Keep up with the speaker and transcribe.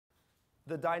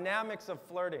The dynamics of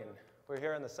flirting. We're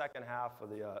here in the second half of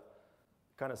the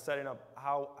kind of setting up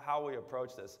how we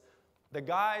approach this. The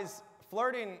guys,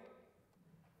 flirting,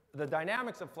 the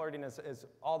dynamics of flirting is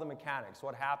all the mechanics,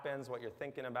 what happens, what you're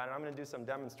thinking about. And I'm going to do some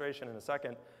demonstration in a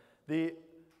second. The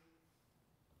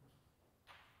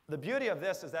beauty of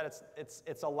this is that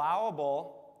it's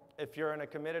allowable if you're in a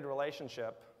committed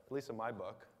relationship, at least in my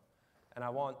book. And I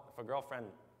won't, if a girlfriend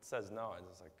says no, it's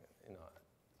just like, you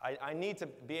know, I need to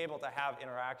be able to have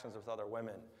interactions with other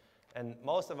women. And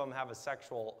most of them have a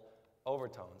sexual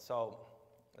overtone. So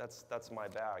that's my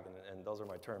bag, and those are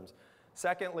my terms.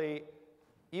 Secondly,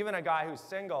 even a guy who's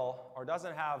single or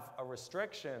doesn't have a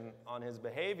restriction on his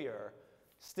behavior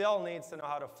still needs to know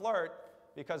how to flirt,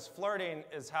 because flirting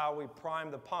is how we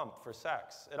prime the pump for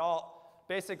sex. It all,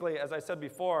 basically, as I said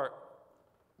before,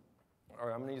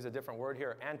 or I'm going to use a different word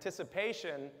here,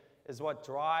 anticipation is what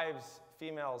drives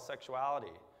female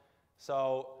sexuality.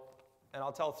 So, and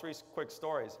I'll tell 3 quick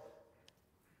stories.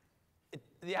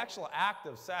 The actual act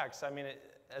of sex, I mean,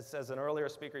 as an earlier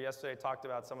speaker yesterday talked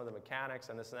about some of the mechanics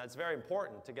and this and that, it's very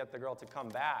important to get the girl to come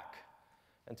back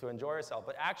and to enjoy herself.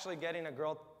 But actually getting a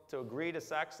girl to agree to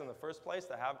sex in the first place,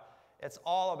 it's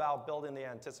all about building the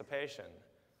anticipation,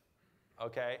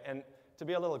 okay? And to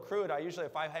be a little crude,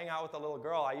 if I hang out with a little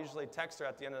girl, I usually text her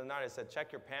at the end of the night. I said,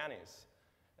 check your panties.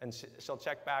 And she'll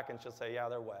check back and she'll say, yeah,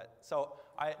 they're wet. So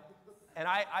I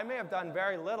may have done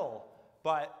very little,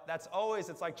 but that's always,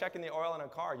 it's like checking the oil in a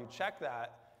car. You check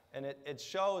that, and it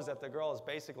shows that the girl is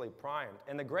basically primed.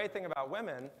 And the great thing about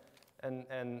women,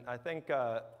 and I think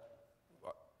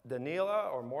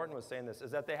Daniela or Morten was saying this, is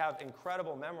that they have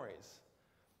incredible memories.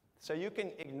 So you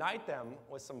can ignite them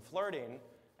with some flirting,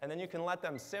 and then you can let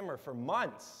them simmer for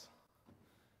months.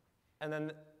 And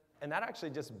that actually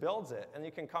just builds it. And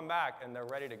you can come back, and they're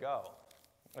ready to go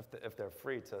if they're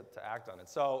free to act on it.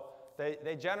 So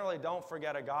they generally don't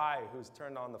forget a guy who's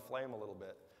turned on the flame a little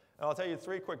bit. And I'll tell you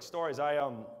 3 quick stories. I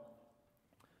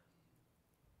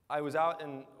was out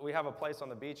we have a place on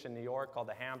the beach in New York called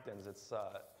the Hamptons. It's,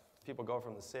 people go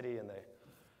from the city,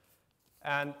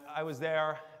 and I was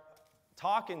there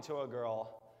talking to a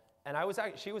girl, and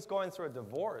she was going through a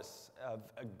divorce,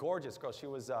 a gorgeous girl.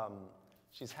 She's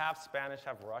half Spanish,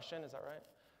 half Russian, is that right?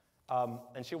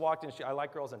 And she walked in, I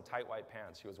like girls in tight white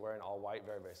pants. She was wearing all white,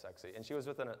 very, very sexy. And she was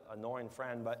with an annoying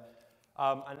friend, but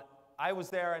and I was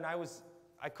there, and I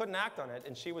couldn't act on it,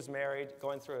 and she was married,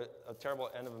 going through a terrible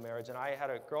end of a marriage, and I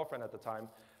had a girlfriend at the time.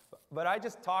 But I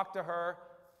just talked to her,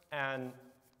 and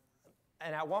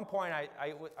at one point,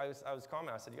 I was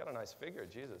commenting, I said, you got a nice figure,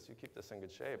 Jesus, you keep this in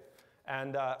good shape.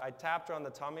 And I tapped her on the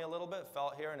tummy a little bit,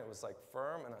 felt here, and it was like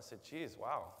firm, and I said, geez,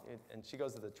 wow. And she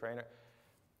goes to the trainer.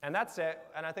 And that's it,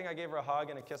 and I think I gave her a hug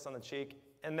and a kiss on the cheek.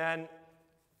 And then,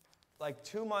 like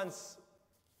 2 or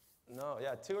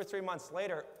 3 months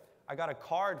later, I got a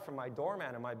card from my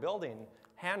doorman in my building,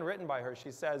 handwritten by her. She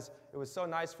says, it was so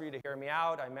nice for you to hear me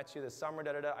out. I met you this summer,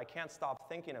 da-da-da. I can't stop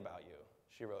thinking about you,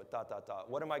 she wrote, ...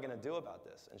 What am I going to do about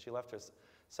this? And she left her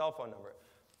cell phone number.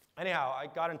 Anyhow, I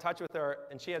got in touch with her,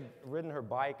 and she had ridden her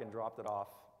bike and dropped it off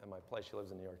at my place. She lives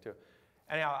in New York, too.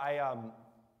 Anyhow,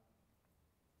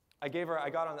 I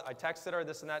texted her,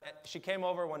 this and that. She came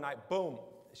over one night, boom.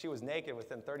 She was naked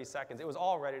within 30 seconds. It was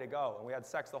all ready to go, and we had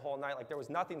sex the whole night. Like, there was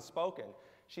nothing spoken.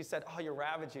 She said, oh, you're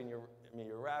ravaging me,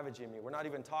 you're ravaging me. We're not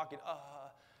even talking.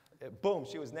 Boom,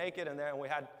 she was naked, and we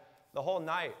had the whole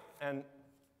night. And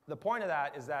the point of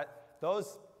that is that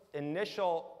those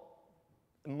initial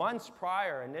months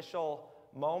prior, initial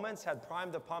moments had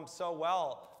primed the pump so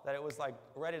well that it was like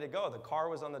ready to go. The car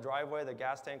was on the driveway, the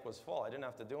gas tank was full. I didn't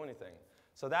have to do anything.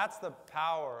 So that's the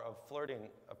power of flirting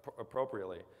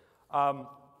appropriately.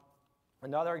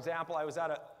 Another example, I was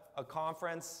at a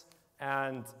conference,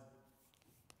 and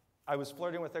I was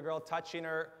flirting with a girl, touching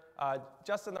her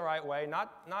just in the right way.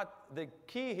 The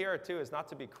key here, too, is not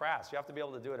to be crass. You have to be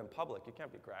able to do it in public. You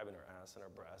can't be grabbing her ass and her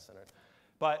breasts.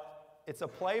 But it's a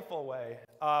playful way.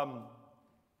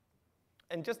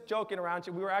 And just joking around.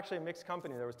 We were actually a mixed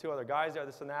company. There was 2 other guys there,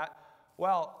 this and that.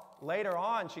 Well, later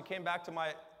on, she came back to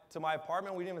my apartment. To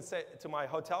my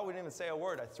hotel. We didn't even say a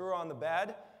word. I threw her on the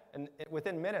bed, and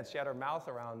within minutes, she had her mouth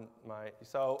around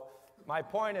So my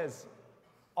point is,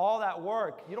 all that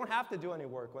work, you don't have to do any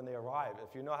work when they arrive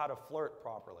if you know how to flirt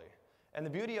properly. And the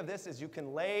beauty of this is you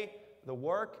can lay the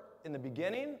work in the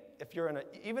beginning,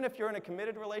 even if you're in a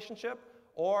committed relationship,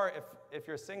 or if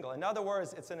you're single. In other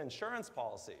words, it's an insurance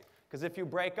policy. Because if you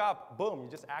break up, boom, you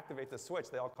just activate the switch.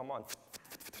 They all come on.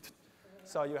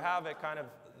 So you have it kind of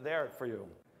there for you.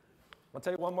 I'll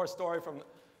tell you one more story from a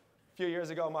few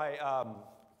years ago.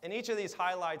 In each of these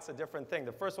highlights a different thing.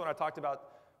 The first one I talked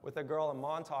about with a girl in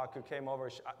Montauk who came over.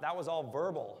 That was all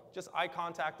verbal, just eye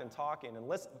contact and talking, and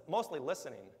mostly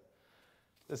listening.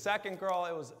 The second girl,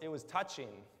 it was touching,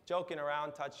 joking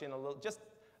around, touching a little, just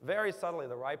very subtly,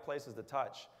 the right places to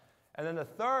touch. And then the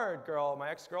third girl, my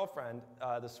ex-girlfriend,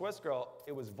 the Swiss girl,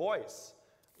 it was voice.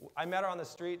 I met her on the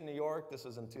street in New York. This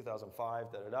was in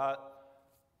 2005, da-da-da.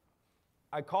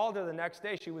 I called her the next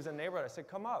day. She was in the neighborhood. I said,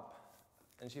 come up.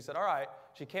 And she said, all right.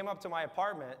 She came up to my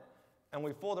apartment, and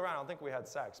we fooled around. I don't think we had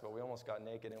sex, but we almost got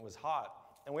naked, and it was hot.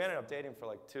 And we ended up dating for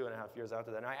like 2.5 years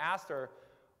after that. And I asked her,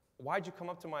 why'd you come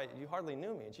up to you hardly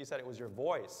knew me. And she said, it was your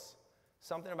voice.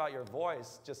 Something about your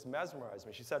voice just mesmerized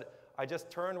me. She said, I just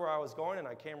turned where I was going, and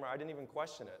I came where I didn't even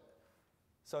question it.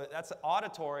 So that's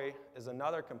auditory is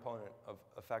another component of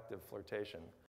effective flirtation.